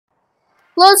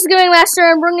Hello, this is Gaming Master,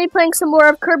 and we're going to be playing some more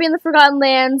of Kirby and the Forgotten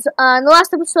Lands. In the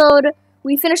last episode,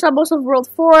 we finished on most of World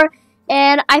 4,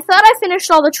 and I thought I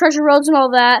finished all the treasure roads and all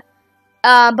that,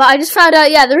 but I just found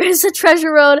out, yeah, there is a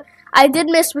treasure road I did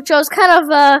miss, which I was kind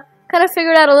of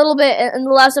figured out a little bit in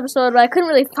the last episode, but I couldn't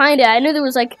really find it. I knew there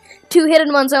was like 2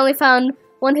 hidden ones. I only found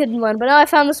 1 hidden one, but now I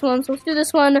found this one, so let's do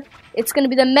this one. It's going to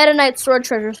be the Meta Knight Sword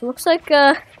Treasure, so it looks like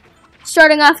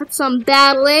starting off with some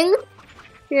battling.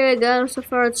 Here I go. So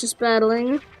far, it's just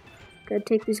battling. Gotta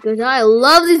take these guys out. I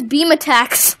love these beam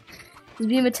attacks. These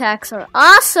beam attacks are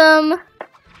awesome.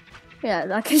 Yeah,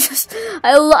 I can just.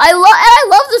 I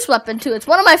love this weapon too. It's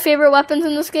one of my favorite weapons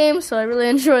in this game, so I really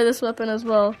enjoy this weapon as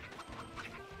well.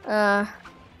 But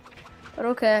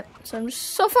okay.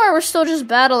 So far, we're still just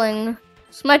battling.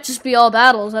 This might just be all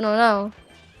battles. I don't know.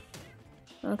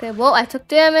 Okay. Well, I took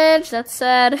damage. That's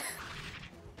sad.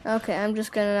 Okay, I'm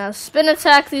just gonna now spin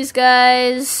attack these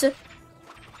guys.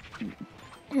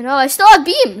 You know, I still have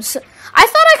beams. I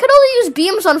thought I could only use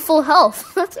beams on full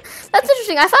health. That's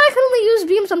interesting. I thought I could only use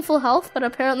beams on full health, but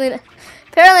apparently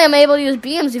I'm able to use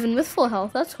beams even with full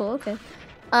health. That's cool. Okay.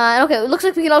 Okay. It looks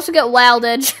like we can also get Wild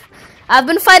Edge. I've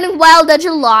been fighting Wild Edge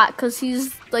a lot because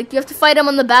he's like you have to fight him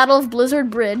on the Battle of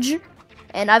Blizzard Bridge,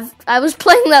 and I was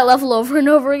playing that level over and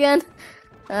over again.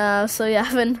 So yeah,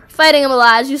 I've been fighting him a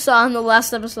lot, as you saw in the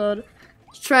last episode.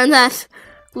 Just trying that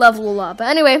level a lot. But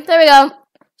anyway, there we go.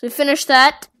 So we finished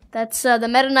that. That's the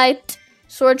Meta Knight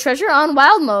Sword Treasure on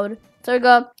Wild Mode. There we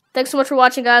go. Thanks so much for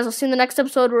watching, guys. I'll see you in the next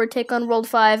episode where we take on World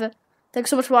 5. Thanks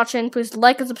so much for watching. Please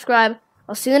like and subscribe.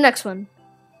 I'll see you in the next one.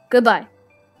 Goodbye.